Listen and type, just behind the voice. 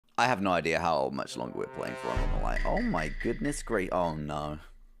I have no idea how much longer we're playing for. I'm not like, oh my goodness, great. Oh no.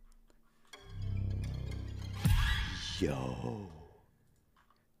 Yo.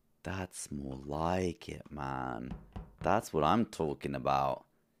 That's more like it, man. That's what I'm talking about.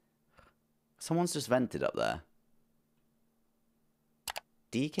 Someone's just vented up there.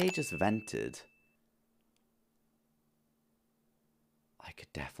 DK just vented. I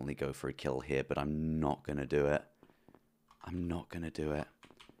could definitely go for a kill here, but I'm not going to do it. I'm not going to do it.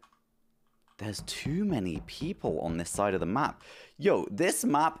 There's too many people on this side of the map. Yo, this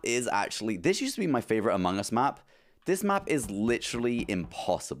map is actually... This used to be my favorite Among Us map. This map is literally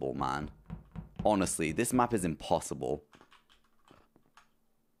impossible, man. Honestly, this map is impossible.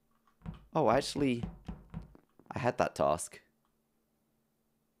 Oh, actually... I had that task.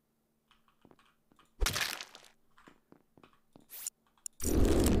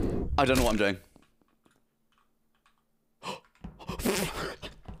 I don't know what I'm doing.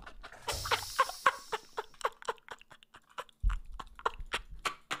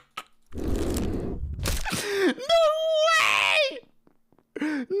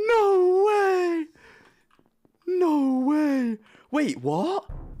 No way! No way! Wait, what?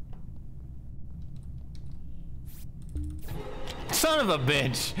 Son of a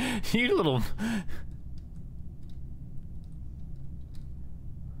bitch! You little...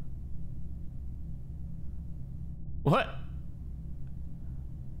 What?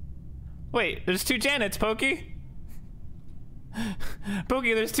 Wait, there's two Janets, Pokey.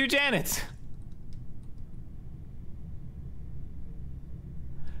 Pokey, there's two Janets.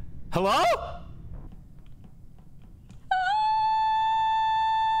 Hello?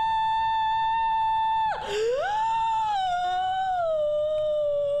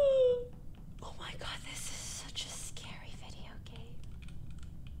 Oh my god, this is such a scary video game.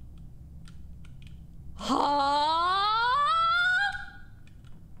 Huh?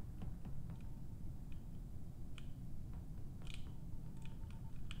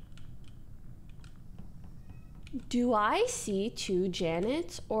 Do I see two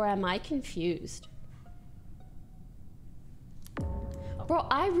Janets or am I confused? Bro,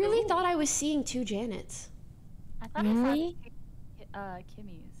 I really thought I was seeing two Janets. I thought I saw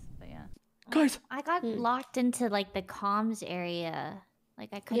Kimmy's, but yeah. Guys! I got locked into like the comms area. Like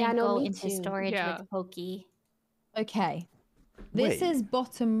I couldn't no, go me into too. storage with Pokey. Okay. This is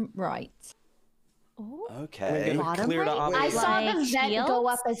bottom right. Oh. Okay. Clear to I saw the Like vent go shields?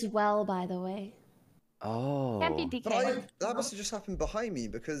 up as well, by the way. Oh. Can't be DK. But that must have just happened behind me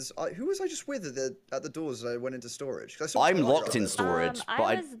because who was I just with at the doors as I went into storage? 'Cause I saw I'm Tyler locked out in there. storage, but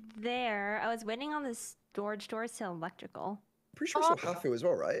I was there. I was waiting on the storage doors to electrical. Pretty sure I saw Hafu as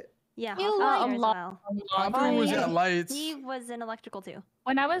well, right? Yeah, You Hafu like there as well. Hafu was at lights. He was in electrical too.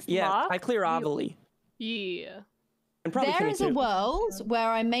 When I was Yeah, locked, I clear Avali. Yeah. And probably There Kimmy is a too. world where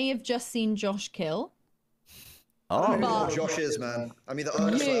I may have just seen Josh kill. I don't know Oh. who Josh is, man. I mean,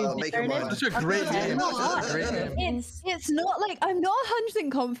 I'll make your mind. It's a great game. It's a great game. It's not like I'm not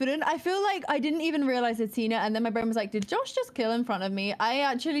 100% confident. I feel like I didn't even realize I'd seen it, and then my brain was like, "Did Josh just kill in front of me?" I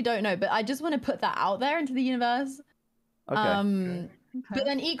actually don't know, but I just want to put that out there into the universe. Okay. But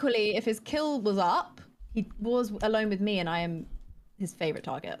then equally, if his kill was up, he was alone with me, and I am his favorite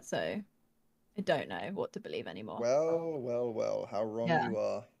target. So I don't know what to believe anymore. Well, how wrong Yeah. you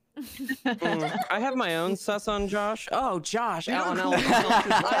are. I have my own sus on Josh. Oh, Josh. Alan. cool.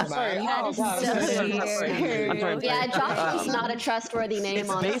 I'm sorry. That Oh, is God. so I'm sorry. weird. I'm sorry. Yeah, Josh is not a trustworthy name,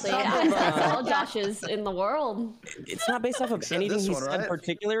 based honestly. off of, That's all Joshes in the world. It's not based off of Except anything this he one, said right?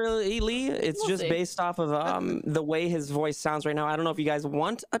 particularly. It's We'll just see. based off of the way his voice sounds right now. I don't know if you guys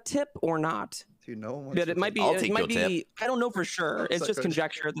want a tip or not. Dude, no one wants But to it might be. I'll It take might your be. I don't know for sure. It's just Coach.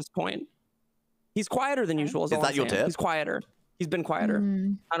 conjecture at this point. He's quieter than usual. Is that your tip? He's quieter. He's been quieter.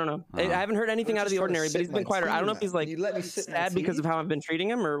 I don't know. I haven't heard anything out of the just trying to ordinary, but sit he's been my quieter. I don't know team, if he's man. like You let me sit my sad because team? of how I've been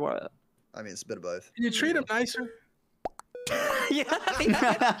treating him or what. I mean, it's a bit of both. Can you treat him nicer? Yeah.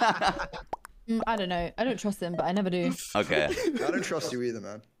 I don't know. I don't trust him, but I never do. Okay. I don't trust you either,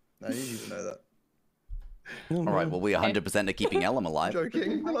 man. I need you to know that. All right. Well, we 100% are keeping Ellum alive.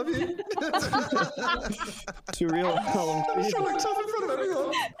 Joking. I love you. Too real. I'm showing myself in front of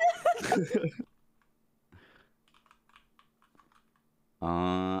everyone.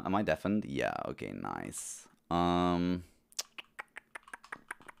 Am I deafened? Yeah. Okay. Nice. Oh,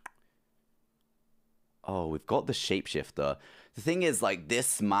 we've got the shapeshifter. The thing is, like,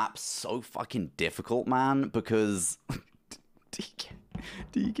 this map's so fucking difficult, man, because DK,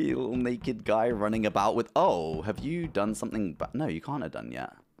 little naked guy running about with. Oh, have you done something? No, you can't have done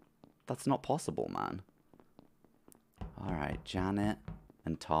yet. That's not possible, man. All right, Janet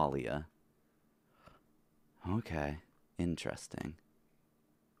and Talia. Okay, interesting.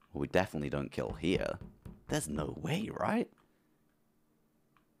 Well, we definitely don't kill here. There's no way, right?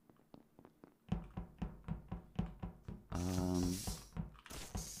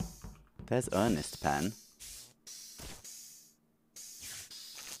 There's Ernest Pen.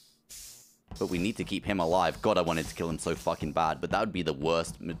 But we need to keep him alive. God, I wanted to kill him so fucking bad, but that would be the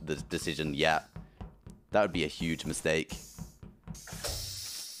worst decision yet. That would be a huge mistake.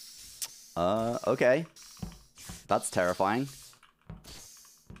 Okay. That's terrifying.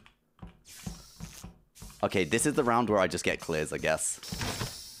 Okay, this is the round where I just get clears, I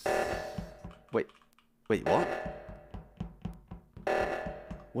guess. Wait, what?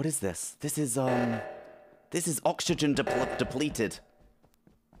 What is this? This is oxygen depleted.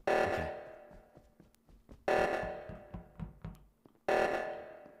 Okay.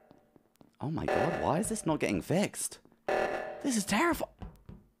 Oh my god, why is this not getting fixed? This is terrifying.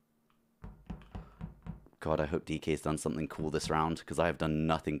 God, I hope DK's done something cool this round, because I have done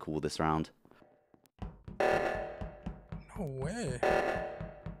nothing cool this round. No way.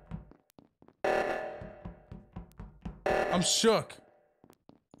 I'm shook.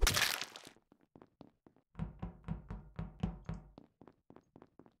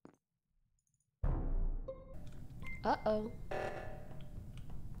 Uh-oh.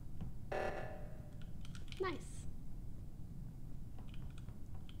 Nice.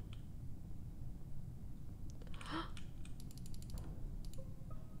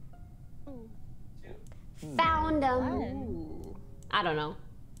 Found him. I don't know.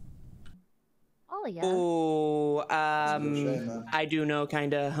 Oh yeah. Oh, shame, I do know,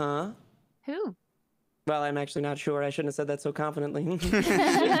 kinda, huh? Who? Well, I'm actually not sure. I shouldn't have said that so confidently.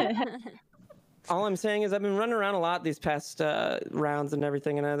 All I'm saying is I've been running around a lot these past rounds and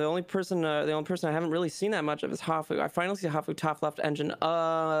everything, and the only person I haven't really seen that much of is Hafu. I finally see Hafu top left engine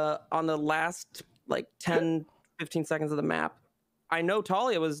on the last like 10, 15 seconds of the map. I know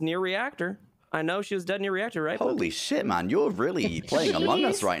Talia was near reactor. I know she was dead near reactor, right? Holy shit, man. You're really playing Among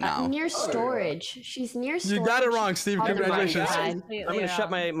Us right now. Near storage. She's near storage. You got it wrong, Steve. Congratulations. I'm gonna shut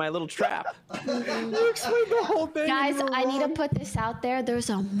my little trap. You explained the whole thing. Guys, I need to put this out there. There's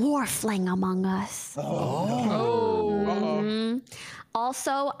a morphling among us.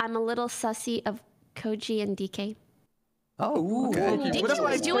 Also, I'm a little sussy of Koji and DK. Oh, okay.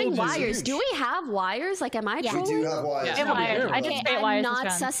 DK doing wires. Do we have wires? Like, am I trolling? We do have wires. Get wires. I just spit I'm wires.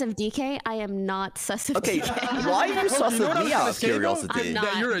 not sus of DK. I am not sus of Okay, DK. why are you sus You know of what I me was out gonna of say, though? curiosity? I'm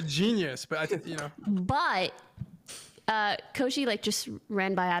That you're a genius, but I think, you know. But Koji like just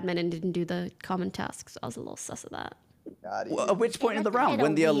ran by admin and didn't do the common tasks. I was a little sus of that. At which point in the round?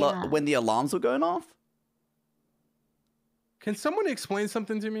 When the alarms were going off? Can someone explain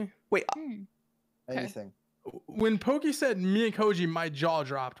something to me? Wait, Anything. When Pokey said me and Koji, my jaw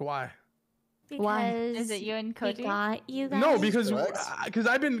dropped. Why? Why? Is it you and We Koji? got you guys. No, because Correct.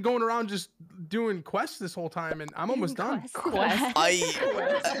 I've been going around just doing quests this whole time, and I'm almost done. I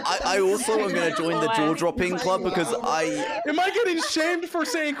also am gonna join the jaw dropping club because Am I getting shamed for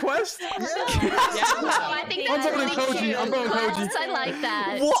saying quest? I think I'm that's voting really Koji. cute. I'm voting Koji. I like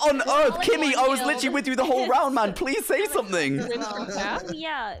that. What on earth, Only Kimmy? one I was kill. literally with you the whole round, man. Please say something.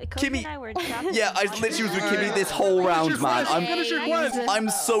 Yeah, Koji Kimmy- and I were trapped. Yeah, I literally was with Kimmy this whole round, man. Finish your quest. I'm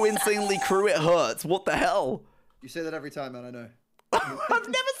so insanely crew. It hurts. What the hell? You say that every time, man. I know. I've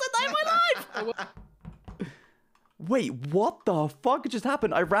never said that in my life. Wait, what the fuck just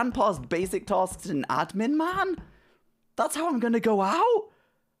happened? I ran past basic tasks in admin, man? That's how I'm gonna go out?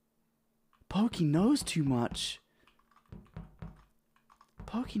 Pokey knows too much.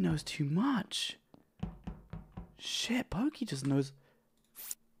 Pokey knows too much. Shit, Pokey just knows.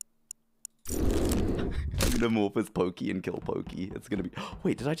 I'm gonna morph as Pokey and kill Pokey. It's gonna be.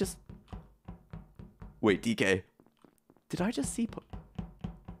 Wait, did I just. Wait, DK. Did I just see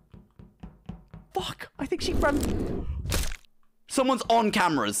Fuck! I think she ran. Someone's on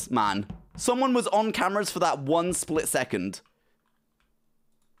cameras, man. Someone was on cameras for that one split second.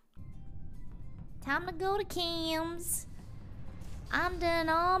 Time to go to cams. I'm doing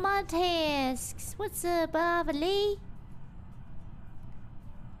all my tasks. What's up, Lee?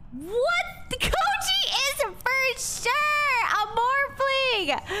 What? The Koji is for sure a morphling.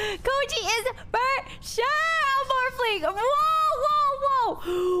 Koji is for sure a morphling. Whoa, whoa, whoa,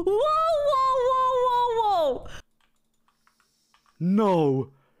 whoa, whoa, whoa, whoa, whoa.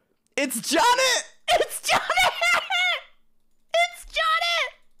 No. It's Janet! It's Janet! It's Janet!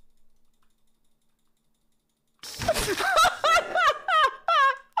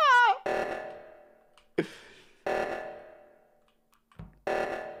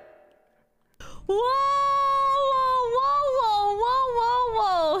 Whoa, whoa, whoa, whoa, whoa,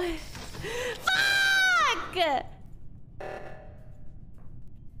 whoa, whoa. Fuck!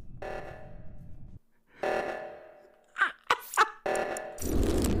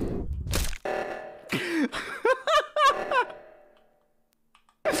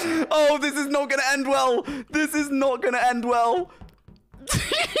 No, this is not gonna end well. This is not gonna end well.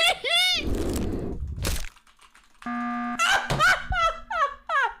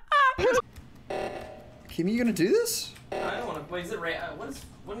 Kimmy, you gonna do this? I don't want to. Wait, is it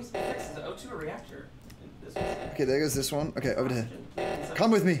what needs to be fixed? Is it O2 or reactor? This one's Okay, there goes this one. Okay, over to here.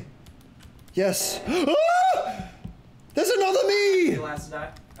 Come with me. Yes. There's another me! The last to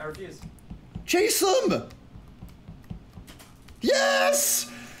die. I refuse. Chase them! Yes!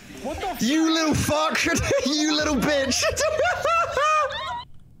 What the f- You little fuck! You little bitch!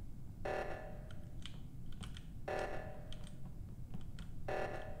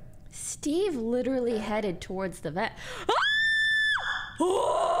 Steve literally headed towards the vent.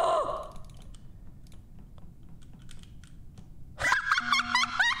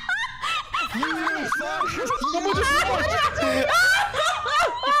 Someone just walked.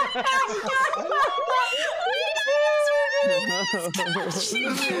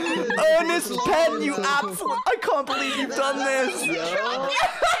 Ernest Penn, you absolute! I can't believe you've done this.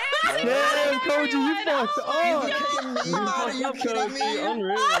 Damn, Koji, you fucked up. Are you kidding me?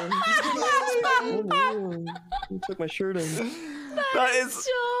 Unreal. You took my shirt in. That is.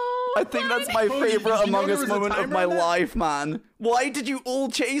 I think that's my favorite did you know Among there Us was a moment of timer my on that? life, man. Why did you all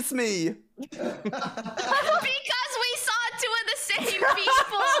chase me? Because we saw two of the same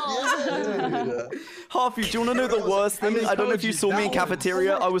people. Hafu, do you want to know the worst thing? I don't know if you saw me in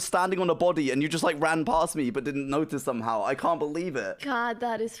cafeteria. I was standing on a body and you just like ran past me but didn't notice somehow. I can't believe it. God,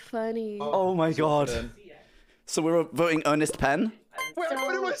 that is funny. Oh my god. So we're voting Ernest Penn? Wait, I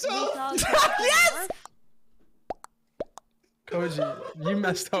voted myself! Yes! Koji, you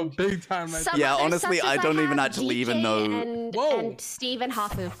messed up big time right Yeah, There's honestly, some I that don't have even actually even know. And, Whoa. and Steve and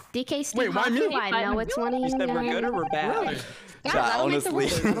Hafu. DK, Steve, Wait, why Hafu, me? I know it's one of You you. said we're good or we're bad? Really? Chat, that'll make the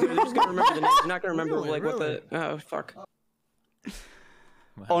honestly. rules. You're just gonna remember the name. You're not gonna remember Really, like what really? the. Oh fuck.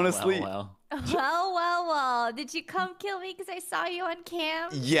 Honestly. Well. Well. Did you come kill me because I saw you on cam?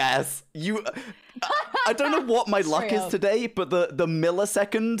 Yes. You. I don't know what my luck Straight is up. today, but the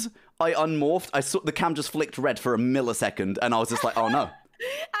millisecond I unmorphed, I saw the cam just flicked red for a millisecond, and I was just like, oh no.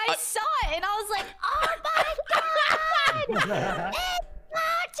 I saw it and I was like, oh my god! It's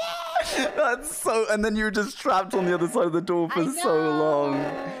Logic! That's so. And then you were just trapped on the other side of the door for so long.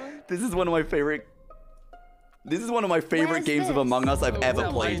 This is one of my favorite. This is one of my favorite Where's games of this? Among Us I've ever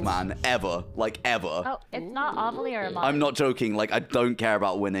that played, lights? man. Ever. Like, ever. Oh, it's not Ovally or Amon. I'm not joking. Like, I don't care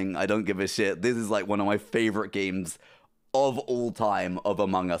about winning. I don't give a shit. This is like one of my favorite games of all time of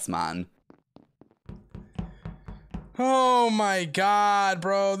Among Us, man. Oh my god,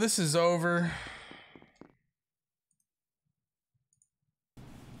 bro. This is over.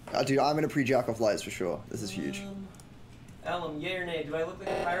 Dude, I'm gonna pre-jack off lights for sure. This is huge. Ellum, yay or nay? Do I look like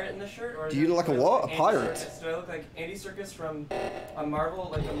a pirate in this shirt, or Do you look like a what? A pirate? Do I look like Andy Serkis from a Marvel,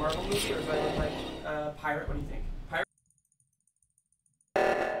 like a Marvel movie, or do I look like a pirate? What do you think? Pirate?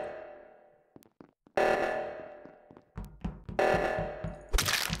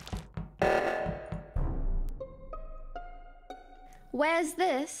 Where's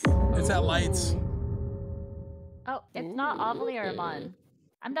this? It's at lights. Oh, it's not Ovally or Amon.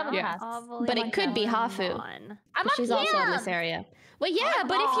 I'm done with Yeah. tasks. But it could be Hafu. I'm But she's also in this cam. area. Well, yeah,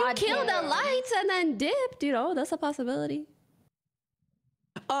 but if you on kill the cam. lights and then dipped, you know, that's a possibility.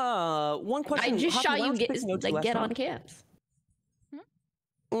 One question. I just Hafu, saw why you don't get fix notes like last get on round? camps.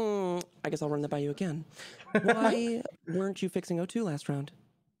 I guess I'll run that by you again. Why weren't you fixing O2 last round?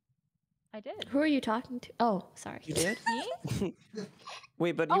 I did. Who are you talking to? Oh, sorry. You did? Me?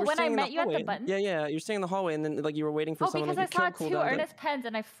 Wait, but Oh, you were when I staying in met the you at the hallway. button? Yeah, you're staying in the hallway, and then like you were waiting for Oh, someone because to I get saw killed. two cooldown. Ernest pens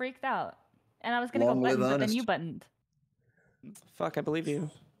and I freaked out. And I was gonna Long go live button, but then Ernest. you buttoned. Fuck, I believe you.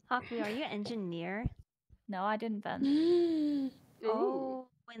 Hafu, are you an engineer? No, I didn't bend. Oh,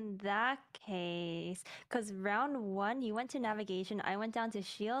 in that case, because round one you went to navigation, I went down to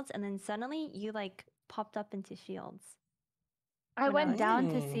shields, and then suddenly you like popped up into shields. I When I went was- down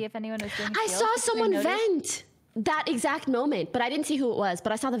to see if anyone was doing I shields, saw because I someone noticed- vent that exact moment, but I didn't see who it was.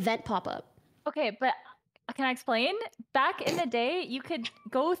 But I saw the vent pop up. Okay, but can I explain? Back in the day, you could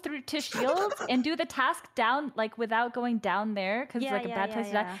go through to shields and do the task down, like without going down there, because Yeah, like a yeah, bad yeah, place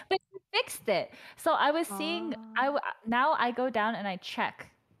to yeah. die. But you fixed it. So I was seeing. Now I go down and I check.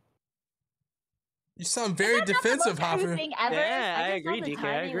 You sound very defensive, Hafu. Thing ever. Yeah, I just agree, thought the DK. I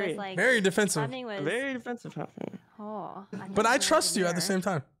timing was, agree. like, Very defensive. timing was, Very defensive, Hafu. Oh, But I trust you at the same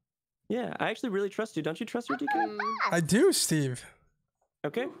time. Yeah, I actually really trust you. Don't you trust your DK? I do, Steve.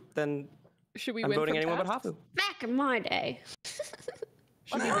 Okay, then Should we I'm win voting from anyone but tasks? Hafu. Back in my day.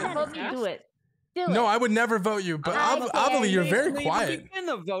 Well, you can vote me, do it. Do No, it. I would never vote you, but I dare Avali, you're you. very You quiet.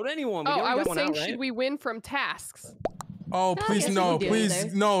 can vote anyone. We Oh, already I got was one saying, out, right? should we win from tasks? Oh, please guess no, we can do please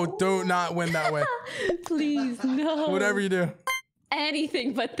either. no, do not win that way. Please, no. Whatever you do.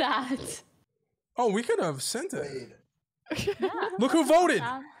 Anything but that. Oh, we could have sent it. Yeah. Look who voted.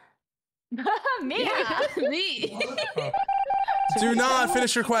 Me. Yeah, me. Do not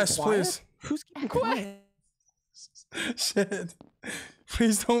finish your quest, please. Who's getting quiet? Shit.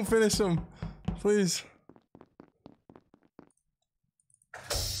 Please don't finish them. Please.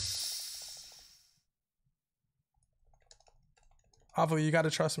 Avo, you gotta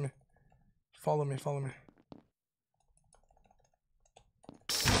trust me. Follow me, follow me.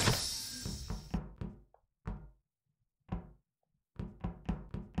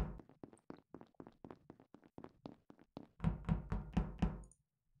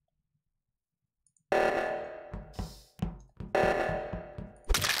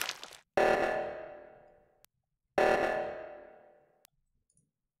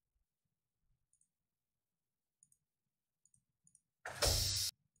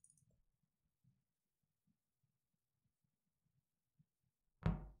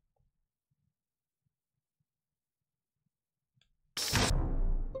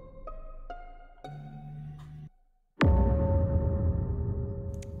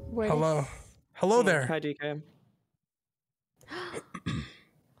 Hello. Hello there. Hi, DK.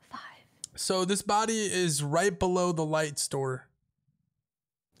 So this body is right below the light store.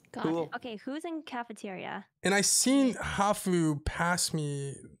 Got Cool. it. Okay, who's in cafeteria? And I seen Hafu pass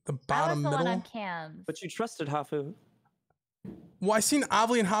me the I was bottom the one middle. on cams. But you trusted Hafu. Well, I seen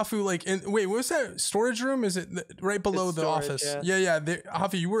Avli and Hafu like in wait, what was that storage room? Is it right below It's the storage, office? yeah. Yeah.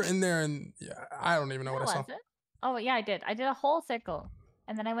 Hafu, you were in there, and yeah, I don't even know what I saw. Was it? Oh yeah, I did. I did a whole circle,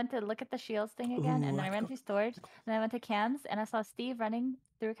 and then I went to look at the shields thing again, and then I ran through storage, and then I went to cams, and I saw Steve running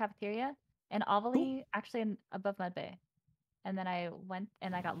through cafeteria, and Avali actually above med bay, and then I went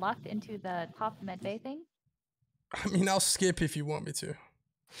and I got locked into the top med bay thing. I mean, I'll skip if you want me to.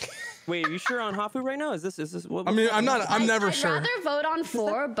 Wait, are you sure on Hafu right now? Is this what? I mean, I'm not. I'm never I'd sure. rather vote on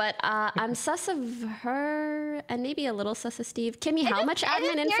 4, but I'm sus of her and maybe a little sus of Steve. Kimmy, how much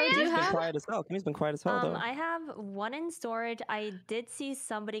admin info do you Kimmy's been have? quiet as hell. Kimmy's been quiet as hell though. I have one in storage. I did see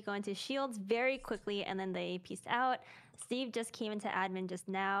somebody go into shields very quickly, and then they pieced out. Steve just came into admin just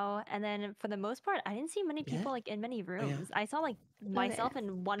now, and then for the most part, I didn't see many people like in many rooms. I saw like myself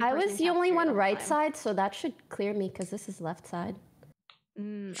and one. I person was in the only cafeteria one the whole right time. side, so that should clear me because this is left side.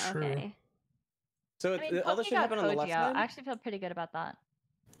 True. Okay. So I mean, the other Pokey should got happen on the Koji left out. side. I actually feel pretty good about that.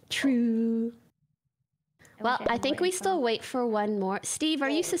 True. Well, wish I I had think more we info. still wait for one more. Steve, are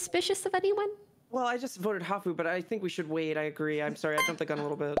you suspicious of anyone? Well, I just voted Hafu, but I think we should wait. I agree. I'm sorry, I jumped the gun a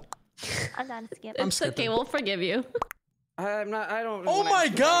little bit. I'm down to skip. I'm It's okay, skipping. we'll forgive you. I'm not. I don't. Oh wanna my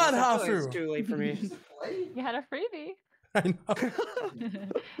actually God, I feel like Hafu! It's too late for me. You had a freebie. I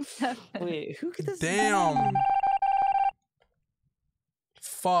know. Wait, who could this? Damn.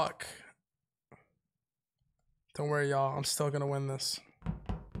 Fuck. Don't worry, y'all. I'm still gonna win this.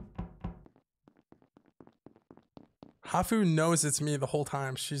 Hafu knows it's me the whole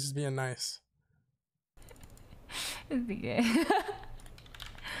time. She's just being nice. It's okay.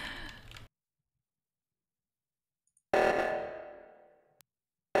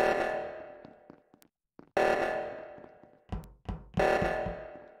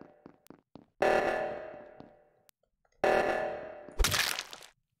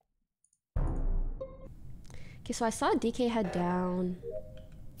 Okay, so I saw DK head down.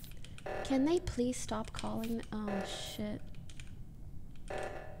 Can they please stop calling me? Oh, shit.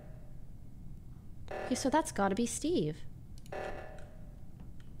 Okay, so that's gotta be Steve.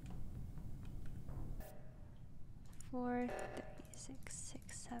 4, 3, 6,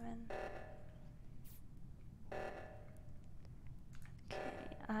 6, 7. Okay,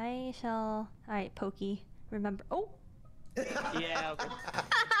 I shall. All right, Pokey. Remember. Oh. Yeah. Okay.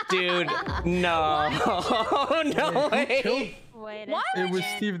 Dude, no, no way. Wait. What? It was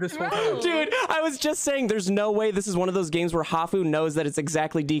Steve this whole time. Dude, I was just saying there's no way this is one of those games where Hafu knows that it's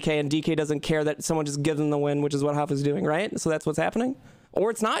exactly DK and DK doesn't care that someone just gives him the win, which is what Hafu's doing, right? So that's what's happening? Or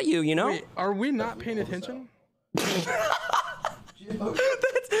it's not you, you know? Wait, are we not paying attention? To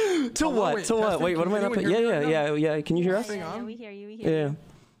what? wait, To what? testing, Wait, what am I can not anyone paying? hear Yeah, me yeah, right yeah, yeah. Can you hear us? Thing Yeah, on? we hear you. We hear you. Yeah.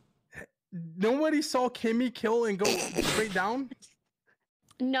 Nobody saw Kimmy kill and go straight down?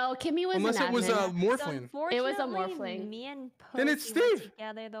 No, Kimmy was Unless an it was admin. Morphling. It was a Unfortunately, morphling. Me and Then it's Pokey were Steve.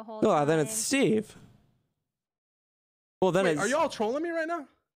 together the whole Oh, time. then it's Steve. Well, then Wait, it's. are y'all trolling me right now?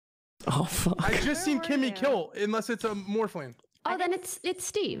 Oh, fuck. I just seen were Kimmy you? kill, unless it's a Morphling. Oh, then it's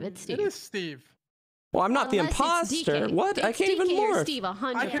Steve. It's Steve. It is Steve. Well, I'm not the Unless it's imposter. DK. What? I It's can't even DK or morph. Steve,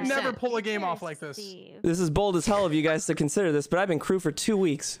 100%. I could never pull a game off like this. Steve. This is bold as hell of you guys to consider this, but I've been crew for 2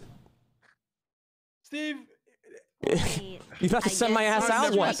 weeks. Steve, You about to send my ass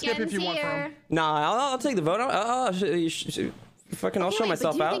out? What? Skip if you want from. Nah, I'll take the vote. I'll show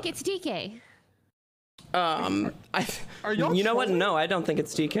myself do you out. think it's DK? Are y'all you know what? No, I don't think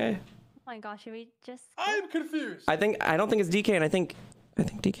it's DK. Oh my gosh, should we just? I'm confused. I don't think it's DK, and I think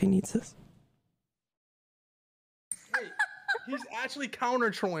DK needs this. Wait, he's actually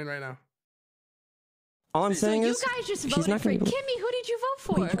counter trolling right now. All I'm saying is, you guys just he's voted not for gonna Kimmy. be able- Who did you vote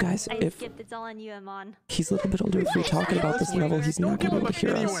for? Wait, you guys, I if skipped. It's all on you, Amon. he's a little bit older, if we're talking about this level, he's not Don't gonna be give able him to a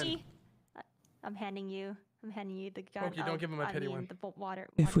hear pity us. win. I'm handing you the gun. Pokey, don't give him a pity win. The water.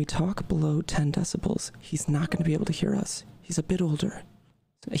 If we talk below 10 decibels, he's not gonna be able to hear us. He's a bit older.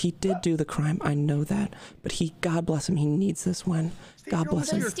 He did do the crime, I know that, but God bless him, he needs this win. God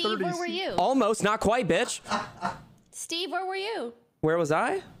bless him. Steve, where were you? Almost, not quite, bitch. Steve, where were you? Where was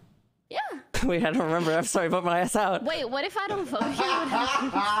I? Yeah. Wait, I don't remember. I'm sorry, vote my ass out. Wait, what if I don't vote you? What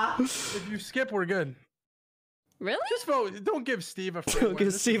happens? If you skip, we're good. Really? Just vote. Don't give Steve a free Don't win. give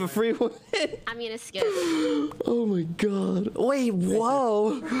This Steve a free win. I'm gonna skip. Oh my god. Wait,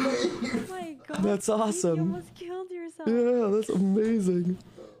 whoa. Oh my god. That's awesome. You almost killed yourself. Yeah, that's amazing.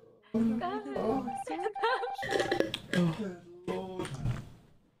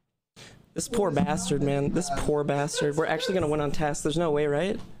 This poor bastard, man. This poor bastard. We're actually gonna win on test. There's no way,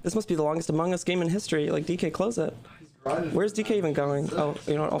 right? This must be the longest Among Us game in history. Like, DK, close it. Where's DK even going? Oh,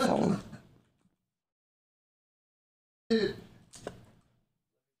 you know what? I'll follow him.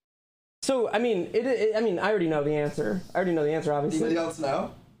 So, I mean, I mean, I already know the answer. I already know the answer, obviously. Anybody else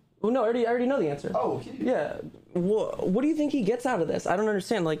know? Well, no, I already know the answer. Oh, okay. Yeah. What do you think he gets out of this? I don't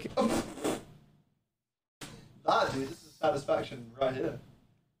understand. Like, That, dude, this is satisfaction right here.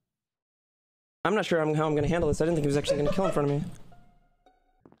 I'm not sure how I'm gonna handle this. I didn't think he was actually gonna kill in front of me.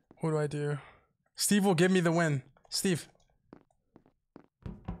 What do I do? Steve will give me the win. Steve.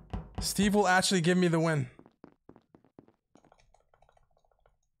 Steve will actually give me the win.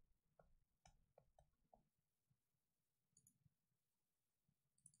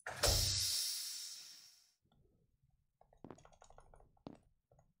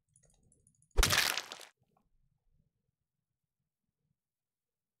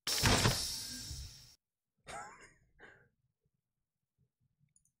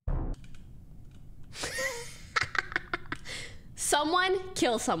 Someone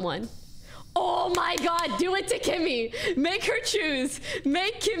kill someone. Oh my god, do it to Kimmy. Make her choose.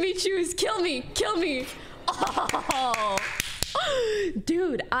 Make Kimmy choose. Kill me. Kill me. Oh.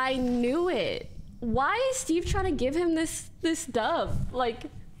 Dude, I knew it. Why is Steve trying to give him this dub? Like,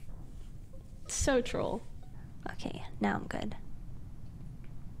 so troll. Okay, now I'm good.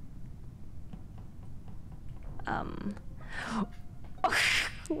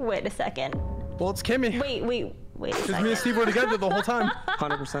 Wait a second. Well, it's Kimmy. Wait a Because second. me and Steve were together the whole time.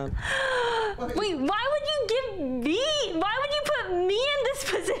 100%. Wait, why would you give me? Why would you put me in this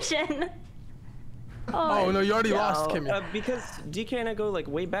position? Oh, no, you already lost, Kimmy. Because DK and I go like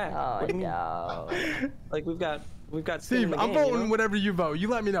way back. Oh What do you mean? no. Like we've got skin in Steve, the I'm game, voting you know? whatever you vote. You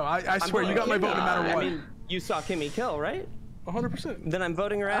let me know. I swear, you got my vote no matter what. I mean, you saw Kimmy kill, right? 100%. Then I'm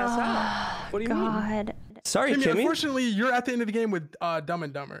voting her ass out. What do you mean? God. Sorry, Kimmy, Kimmy. unfortunately, you're at the end of the game with Dumb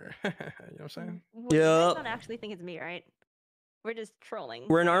and Dumber. You know what I'm saying? You Yeah. guys don't actually think it's me, right? We're just trolling.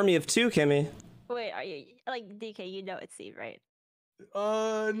 We're an army of two, Kimmy. Wait, are you like DK? You know it's Steve, right?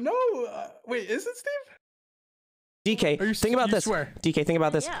 No. Wait, is it Steve? DK, Are you think about you this. swear? DK, think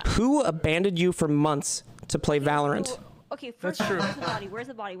about this. Yeah. Who abandoned you for months to play Valorant? So, okay, That's first, true. where's the body? Where's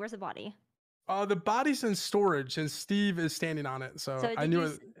the body? Where's the body? The body's in storage, and Steve is standing on it. So, So I did knew you,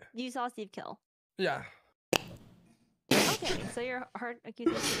 it. you saw Steve kill. Yeah. Okay, so you're hard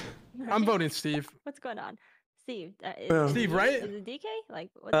accusing Steve. I'm voting Steve. What's going on? Steve. Steve, right? Is it DK? Like,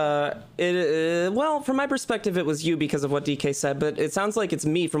 what's Well, from my perspective, it was you because of what DK said, but it sounds like it's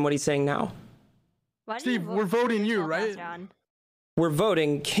me from what he's saying now. why do Steve, you we're vote for voting you, yourself last right? round? We're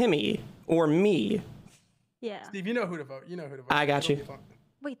voting Kimmy or me. Yeah. Steve, you know who to vote. You know who to vote. I got It'll you. be fun.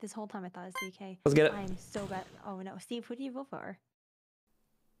 Wait, this whole time I thought it was DK. Let's get it. I'm so bad. Oh no, Steve, who do you vote for?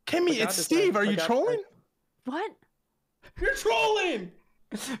 Kimmy, Forgot it's this Steve. one. Are you Forgot- trolling? What? You're trolling!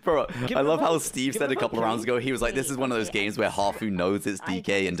 Bro, Give I it a love how vote. Steve Give said it a a couple of vote, rounds ago, he was like, this Wait, is one of those okay, games where Hafu knows it's I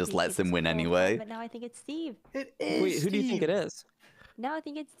DK and thought just Steve lets him this win whole time, anyway. But now I think it's Steve. It is Wait, who do you think it is? Now I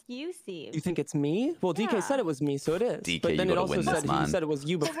think it's you, Steve. You think it's me? Well, DK Yeah. said it was me, so it is. DK, but you then it gotta also win this, said man. he said it was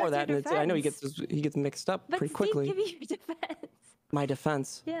you before That's that, your and I know he defense. gets mixed up But pretty Steve, quickly. give me your defense. My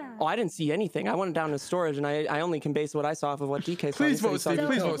defense. Yeah. Oh, I didn't see anything. I went down to storage, and I only can base what I saw off of what DK saw. He Please said he vote, saw Steve. you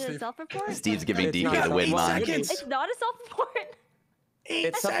Please kill. vote, Is it a Steve. self-report? Steve's giving It's DK not the win, a man. seconds. It's not a self-report. 8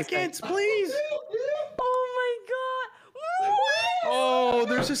 It's self-defense. seconds, please. Oh my god. Oh,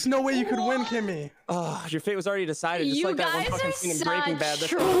 there's just no way you could win, Kimmy. Oh, your fate was already decided. Just You like that one guys fucking are scene in Breaking Bad. such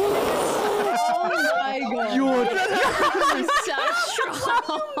That's- Oh my god. You're such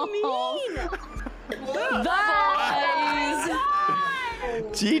trolls. Guys.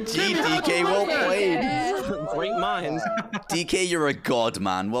 GG, DK, well played. Great minds. DK, you're a god,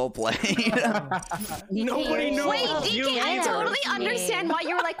 man. Well played. Nobody knows. Wait, you DK, I either. totally understand why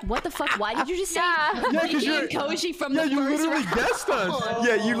you were like, what the fuck? Why did you just say Yeah, DK and Koji from the you first literally round? guessed us.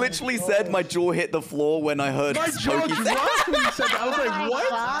 Yeah, you literally said my jaw hit the floor when I heard My jaw Pokey say dropped when you said that. I was Oh like, my what?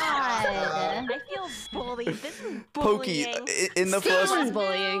 god. I feel bullied. This is Pokey bullying. in the Steve first. was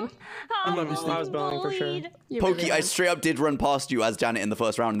bullying. I was bullying for sure. bullied. You Pokey, really I was. straight up did run past you as Janet in the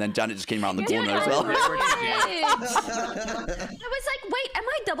first round, and then Janet just came around the corner as well. I was like, wait, am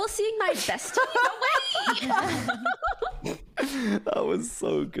I double seeing my bestie? No way. That was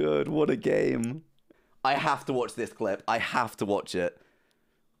so good. What a game. I have to watch this clip. I have to watch it.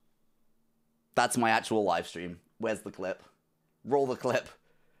 That's my actual live stream. Where's the clip? Roll the clip.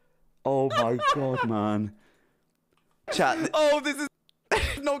 Oh my god, man. Chat. Oh, this is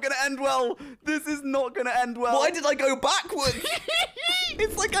not gonna end well. This is not gonna end well. Why did I go backwards?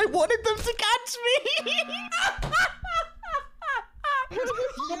 It's like I wanted them to catch me.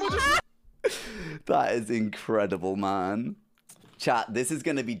 That is incredible, man. Chat, this is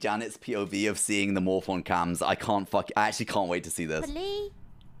gonna be Janet's POV of seeing the morph on cams. I actually can't wait to see this.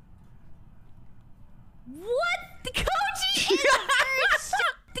 What? The Koji is first.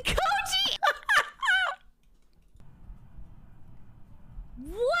 The Koji.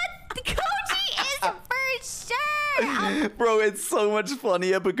 What? The Koji is for sure. Bro, it's so much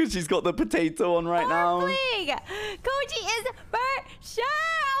funnier because she's got the potato on right now. Morphling. Koji is for sure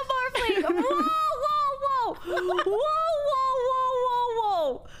a morphling. Whoa, whoa, whoa. Whoa, whoa, whoa, whoa,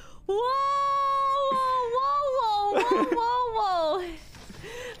 whoa. Whoa, whoa, whoa, whoa, whoa, whoa.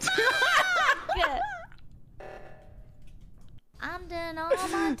 I'm doing all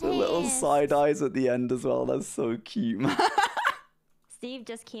my The little tests. side eyes at the end as well. That's so cute, man. Steve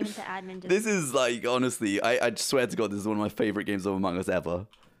just came into admin. Just This is like, honestly, I swear to God, this is one of my favorite games of Among Us ever.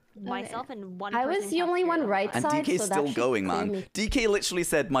 myself and one. I was person the only one cafeteria. right And side, DK's so that still should going, clear man. me. DK literally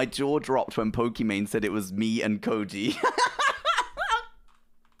said my jaw dropped when Pokimane said it was me and Koji.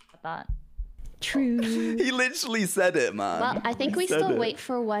 Thought. True. He literally said it, man. Well, I think He we said still it. wait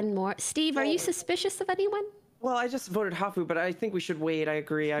for one more. Steve, are you suspicious of anyone? Well, I just voted Hafu, but I think we should wait. I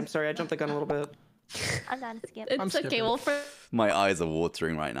agree. I'm sorry, I jumped the gun a little bit. I'm down to skip. It's okay. skipping. Well, for My eyes are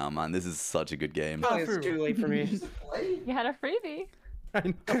watering right now, man. This is such a good game. I think it's too late for me. You had a freebie.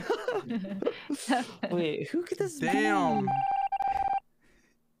 I know. Wait, who could this be? Damn.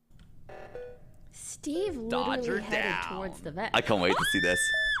 Steve Dodge her literally headed down. towards the vet. I can't wait to see this.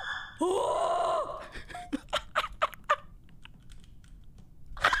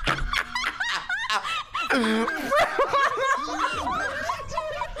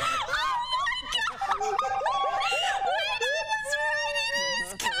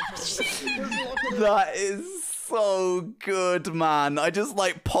 That is so good, man. I just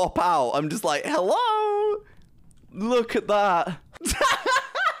like pop out. I'm just like, hello. Look at that.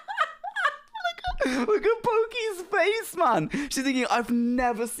 Look at Pokey's face, man. She's thinking, I've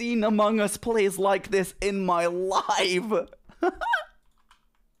never seen Among Us plays like this in my life.